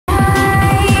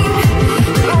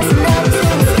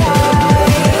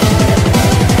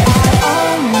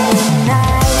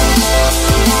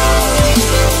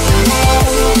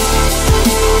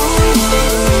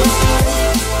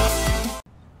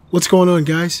What's going on,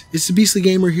 guys? It's the Beastly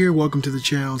Gamer here. Welcome to the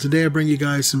channel. Today I bring you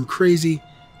guys some crazy,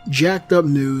 jacked up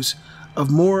news of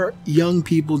more young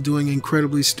people doing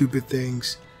incredibly stupid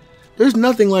things. There's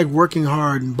nothing like working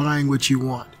hard and buying what you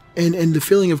want, and the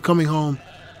feeling of coming home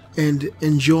and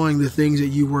enjoying the things that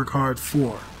you work hard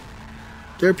for.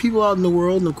 There are people out in the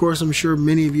world, and of course I'm sure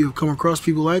many of you have come across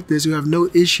people like this who have no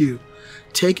issue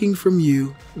taking from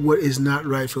you what is not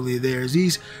rightfully theirs.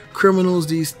 These criminals,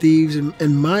 these thieves,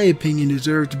 in my opinion,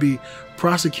 deserve to be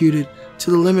prosecuted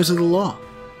to the limits of the law.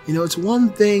 You know, it's one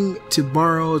thing to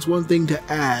borrow, it's one thing to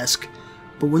ask,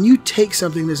 but when you take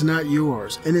something that's not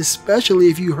yours, and especially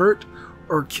if you hurt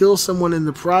or kill someone in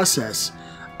the process,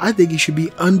 I think you should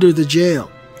be under the jail.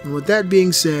 And with that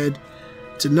being said,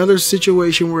 it's another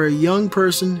situation where a young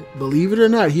person, believe it or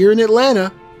not, here in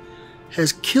Atlanta,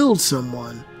 has killed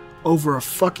someone over a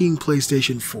fucking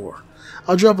PlayStation 4.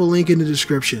 I'll drop a link in the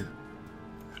description.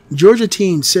 Georgia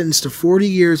teen sentenced to 40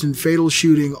 years in fatal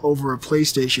shooting over a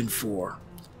PlayStation 4.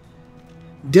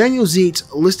 Daniel Zeitz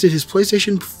listed his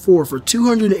PlayStation 4 for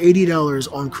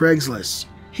 $280 on Craigslist.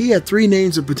 He had 3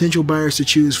 names of potential buyers to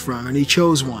choose from, and he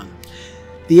chose one.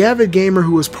 The avid gamer,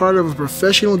 who was part of a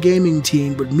professional gaming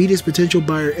team, would meet his potential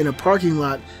buyer in a parking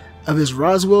lot of his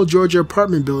Roswell, Georgia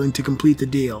apartment building to complete the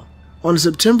deal. On a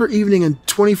September evening in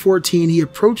 2014, he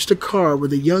approached a car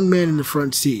with a young man in the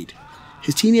front seat,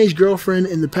 his teenage girlfriend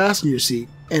in the passenger seat,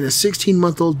 and a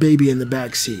 16-month-old baby in the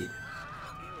back seat.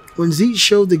 When Zeitz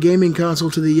showed the gaming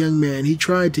console to the young man, he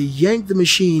tried to yank the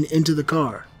machine into the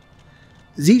car.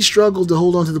 Zeitz struggled to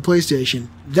hold onto the PlayStation.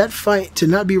 That fight to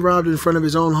not be robbed in front of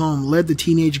his own home led the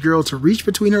teenage girl to reach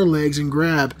between her legs and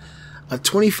grab a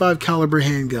 .25 caliber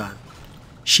handgun.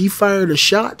 She fired a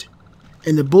shot,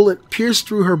 and the bullet pierced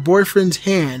through her boyfriend's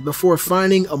hand before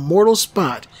finding a mortal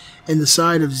spot in the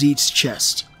side of Zeitz's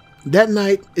chest. That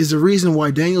night is the reason why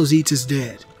Daniel Zeitz is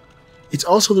dead. It's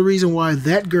also the reason why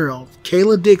that girl,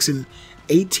 Kayla Dixon,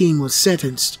 18, was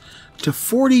sentenced to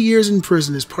 40 years in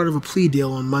prison as part of a plea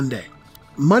deal on Monday.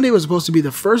 Monday was supposed to be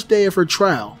the first day of her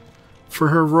trial for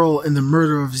her role in the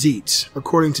murder of Zeitz,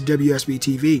 according to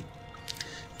WSB-TV.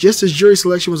 Just as jury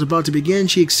selection was about to begin,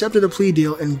 she accepted a plea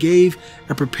deal and gave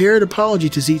a prepared apology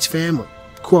to Zeitz's family.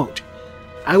 Quote,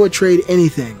 "I would trade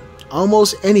anything,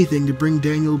 almost anything, to bring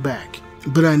Daniel back,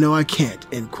 but I know I can't,"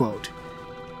 end quote.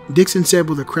 Dixon said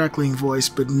with a crackling voice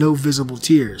but no visible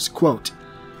tears, quote,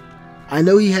 "I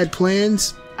know he had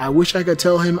plans. I wish I could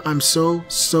tell him I'm so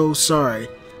sorry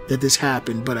that this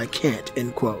happened, but I can't,"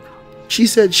 end quote. She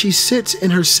said she sits in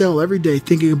her cell every day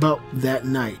thinking about that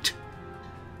night.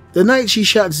 The night she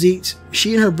shot Zeitz,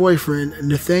 she and her boyfriend,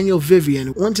 Nathaniel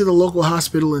Vivian, went to the local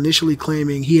hospital, initially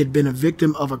claiming he had been a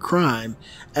victim of a crime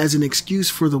as an excuse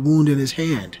for the wound in his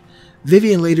hand.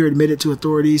 Vivian later admitted to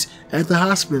authorities at the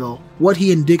hospital what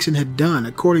he and Dixon had done,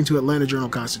 according to Atlanta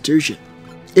Journal-Constitution.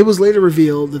 It was later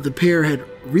revealed that the pair had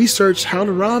researched how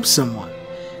to rob someone.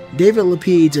 David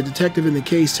Lapides, a detective in the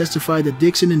case, testified that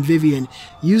Dixon and Vivian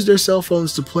used their cell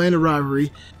phones to plan a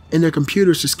robbery and their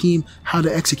computers to scheme how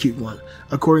to execute one,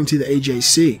 according to the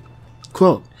AJC.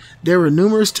 Quote, "There were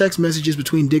numerous text messages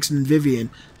between Dixon and Vivian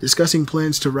discussing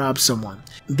plans to rob someone.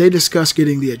 They discussed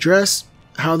getting the address,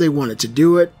 how they wanted to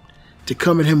do it, to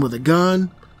come at him with a gun,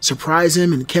 surprise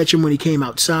him and catch him when he came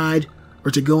outside,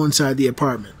 or to go inside the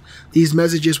apartment. These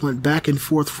messages went back and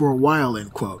forth for a while,"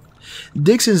 end quote.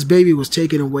 Dixon's baby was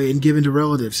taken away and given to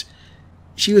relatives.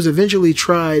 She was eventually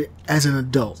tried as an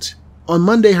adult. On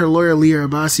Monday, her lawyer, Leah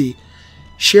Abbasi,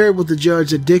 shared with the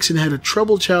judge that Dixon had a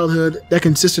troubled childhood that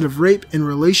consisted of rape and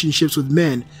relationships with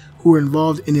men who were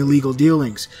involved in illegal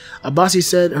dealings. Abbasi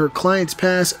said her client's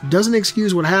past doesn't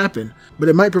excuse what happened, but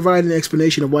it might provide an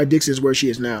explanation of why Dixon is where she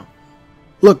is now.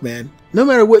 Look, man, no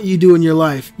matter what you do in your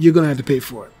life, you're going to have to pay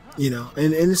for it. You know,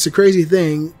 and it's a crazy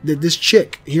thing that this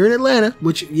chick here in Atlanta,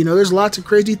 which, you know, there's lots of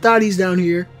crazy thotties down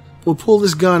here, will pull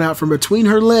this gun out from between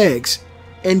her legs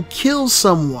and kill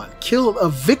someone, kill a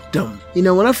victim. You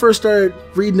know, when I first started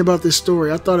reading about this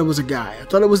story, I thought it was a guy. I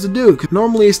thought it was the dude. 'Cause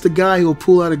normally it's the guy who will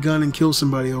pull out a gun and kill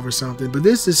somebody over something. But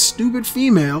this is stupid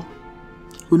female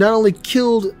who not only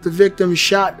killed the victim,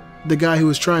 shot the guy who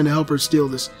was trying to help her steal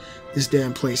this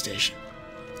damn PlayStation.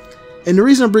 And the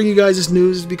reason I bring you guys this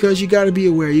news is because you got to be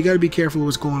aware. You got to be careful of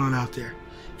what's going on out there.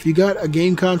 If you got a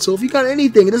game console, if you got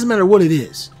anything, it doesn't matter what it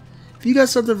is. If you got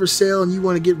something for sale and you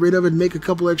want to get rid of it and make a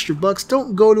couple extra bucks,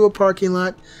 don't go to a parking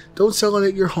lot. Don't sell it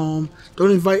at your home.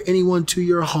 Don't invite anyone to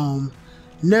your home.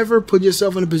 Never put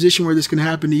yourself in a position where this can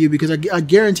happen to you, because I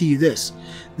guarantee you this.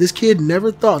 This kid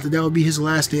never thought that would be his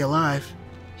last day alive.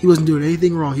 He wasn't doing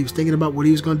anything wrong. He was thinking about what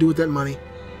he was going to do with that money,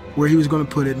 where he was going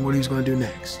to put it, and what he was going to do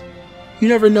next. You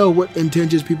never know what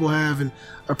intentions people have, and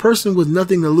a person with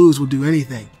nothing to lose will do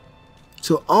anything.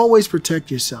 So always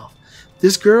protect yourself.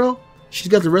 This girl, she's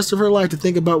got the rest of her life to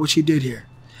think about what she did here.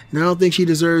 And I don't think she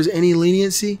deserves any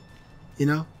leniency. You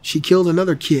know, she killed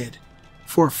another kid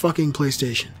for a fucking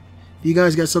PlayStation. If you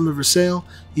guys got something for sale,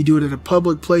 you do it at a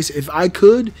public place. If I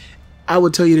could, I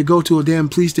would tell you to go to a damn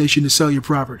police station to sell your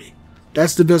property.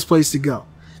 That's the best place to go.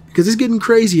 Because it's getting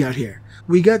crazy out here.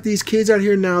 We got these kids out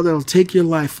here now that'll take your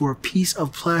life for a piece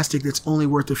of plastic that's only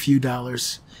worth a few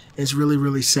dollars. It's really,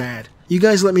 really sad. You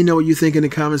guys let me know what you think in the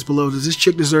comments below. Does this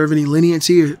chick deserve any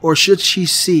leniency, or should she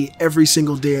see every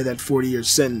single day of that 40-year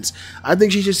sentence? I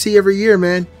think she should see every year,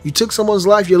 man. You took someone's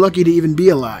life, you're lucky to even be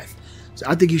alive. So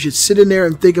I think you should sit in there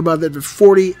and think about that for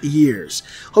 40 years.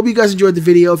 Hope you guys enjoyed the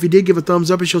video. If you did, give a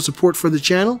thumbs up and show support for the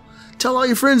channel. Tell all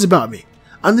your friends about me.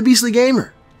 I'm the Beastly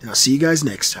Gamer, and I'll see you guys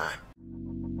next time.